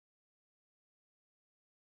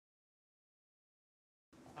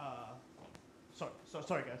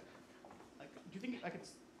sorry guys. Do you think I could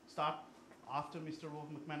start after Mr. Rob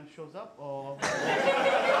McManus shows up, or?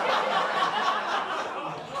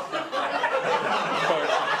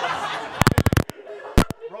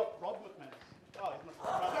 Rob McManus. Oh,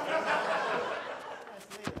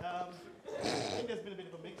 he's not. I think there's been a bit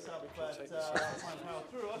of a mix-up, but I'll try and power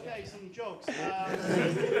through. Okay, some jokes.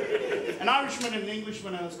 An Irishman and an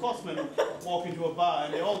Englishman and a Scotsman walk into a bar,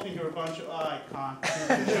 and they all think you're a bunch of. I can't.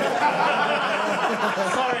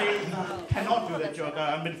 Sorry, cannot do that joke.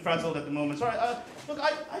 I'm a bit frazzled at the moment. Sorry. Look,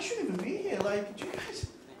 I shouldn't even be here. Like, do you guys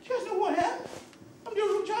know who I am? I'm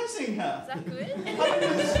Dilruk Jayasinha. Is that good?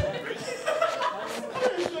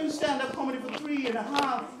 I've been doing stand-up comedy for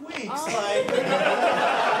 3.5 weeks.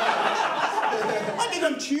 I did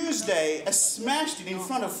on Tuesday. I smashed it in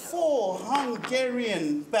front of 4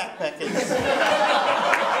 Hungarian backpackers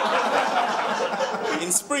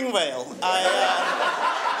in Springvale.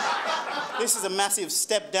 This is a massive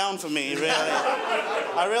step down for me, really.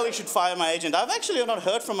 I really should fire my agent. I've actually not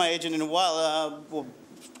heard from my agent in a while,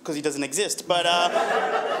 because he doesn't exist. But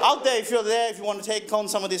out there, if you're there, if you want to take on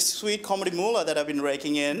some of this sweet comedy moolah that I've been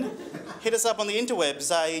raking in, hit us up on the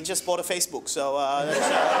interwebs. I just bought a Facebook, so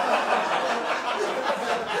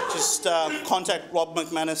just contact Rob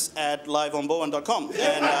McManus at liveonbowen.com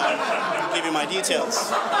and I'll give you my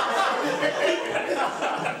details.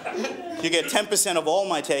 You get 10% of all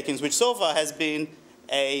my takings, which so far has been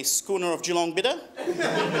a schooner of Geelong bitter.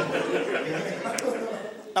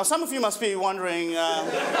 Now, some of you must be wondering,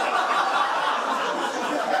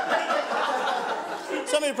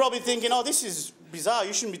 some of you are probably thinking, oh, this is bizarre.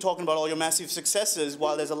 You shouldn't be talking about all your massive successes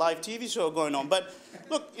while there's a live TV show going on. But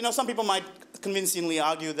look, you know, some people might convincingly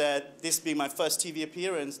argue that this being my first TV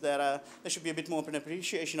appearance, that there should be a bit more of an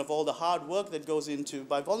appreciation of all the hard work that goes into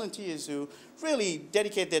by volunteers who really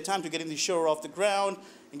dedicate their time to getting the show off the ground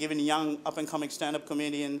and giving a young up-and-coming stand-up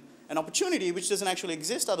comedian an opportunity which doesn't actually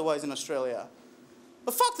exist otherwise in Australia.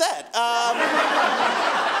 But fuck that.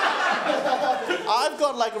 I've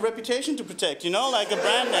got like a reputation to protect, you know, like a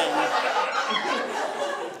brand name.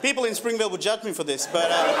 People in Springvale would judge me for this,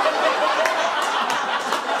 but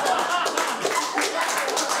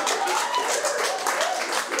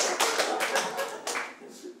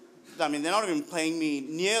I mean, they're not even paying me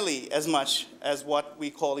nearly as much as what we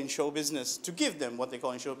call in show business, to give them what they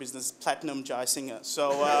call in show business platinum Jayasinha.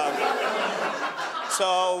 So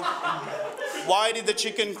why did the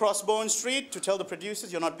chicken cross Bowen Street? To tell the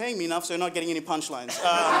producers, you're not paying me enough, so you're not getting any punchlines.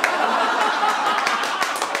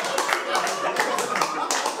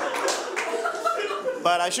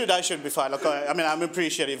 But I should be fine. Look, I mean, I'm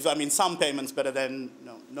appreciative. I mean, some payments better than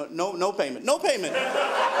no payment. No payment.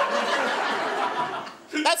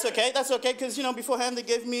 That's okay, because, you know, beforehand they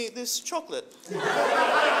gave me this chocolate.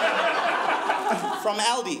 From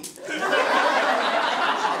Aldi.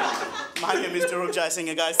 My name is Dilruk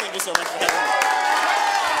Jayasinha, guys. Thank you so much for having me.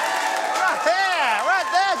 Right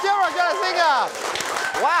there, Dilruk Jayasinha.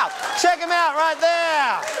 Wow, check him out right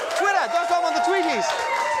there. Twitter.com on the Tweeties.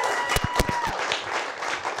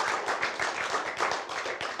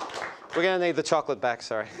 We're going to need the chocolate back,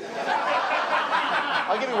 sorry.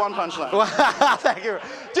 I'll give you one punchline. Thank you.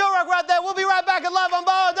 Dilruk right there. We'll be right back at Live on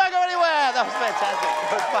Bowen. Don't go anywhere. That was fantastic.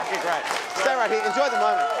 That was fucking great. Stay right here. Enjoy the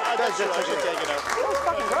moment. I should take it out. That was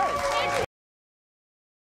fucking great.